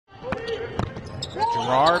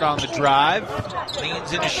Gerard on the drive,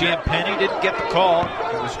 leans into Champagny, didn't get the call.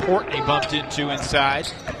 It was Horton he bumped into inside.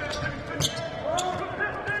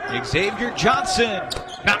 Xavier Johnson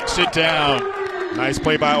knocks it down. Nice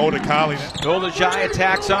play by Odekali. Dolajai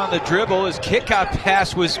attacks on the dribble. His kickout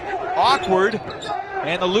pass was awkward,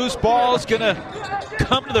 and the loose ball is going to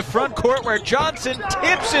come to the front court where Johnson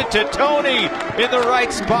tips it to Tony in the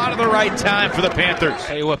right spot at the right time for the Panthers.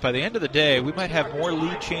 Tell you what, by the end of the day, we might have more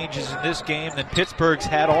lead changes in this game than Pittsburgh's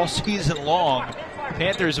had all season long.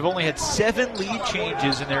 Panthers have only had 7 lead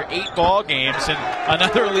changes in their 8 ball games, and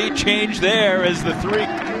another lead change there as the 3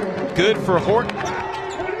 good for Horton.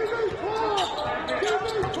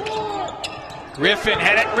 Griffin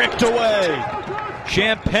had it ripped away.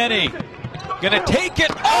 Champagny gonna take it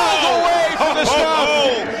all the way for the stop.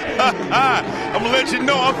 I'm gonna let you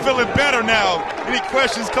know I'm feeling better now. Any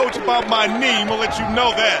questions, coach, about my knee? I'm gonna let you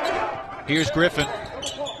know that. Here's Griffin.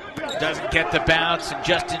 Doesn't get the bounce, and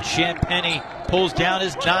Justin Champagny pulls down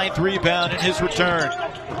his 9th rebound in his return.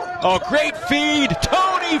 Oh, great feed.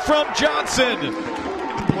 Tony from Johnson.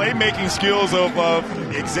 The playmaking skills of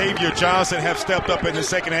Xavier Johnson have stepped up in the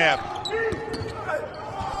second half.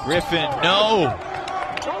 Griffin, no.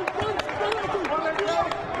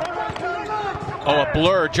 Oh, a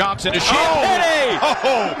blur. Johnson to Champagny.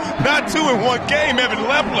 Oh, not 2 in 1 game, Evan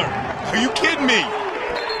Lepler. Are you kidding me?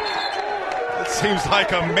 It seems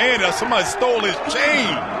like a man. Somebody stole his chain.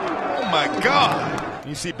 Oh, my God.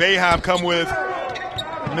 You see Boeheim come with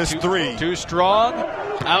miss 3. Too strong.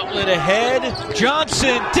 Outlet ahead.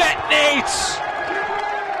 Johnson detonates.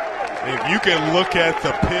 If you can look at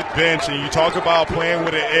the Pitt bench and you talk about playing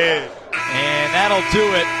with an edge. And that'll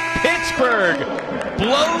do it. Pittsburgh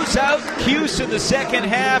blows out Cuse in the second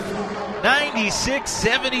half.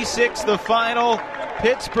 96-76 the final.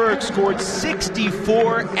 Pittsburgh scored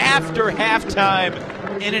 64 after halftime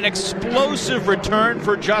in an explosive return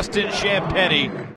for Justin Champagny.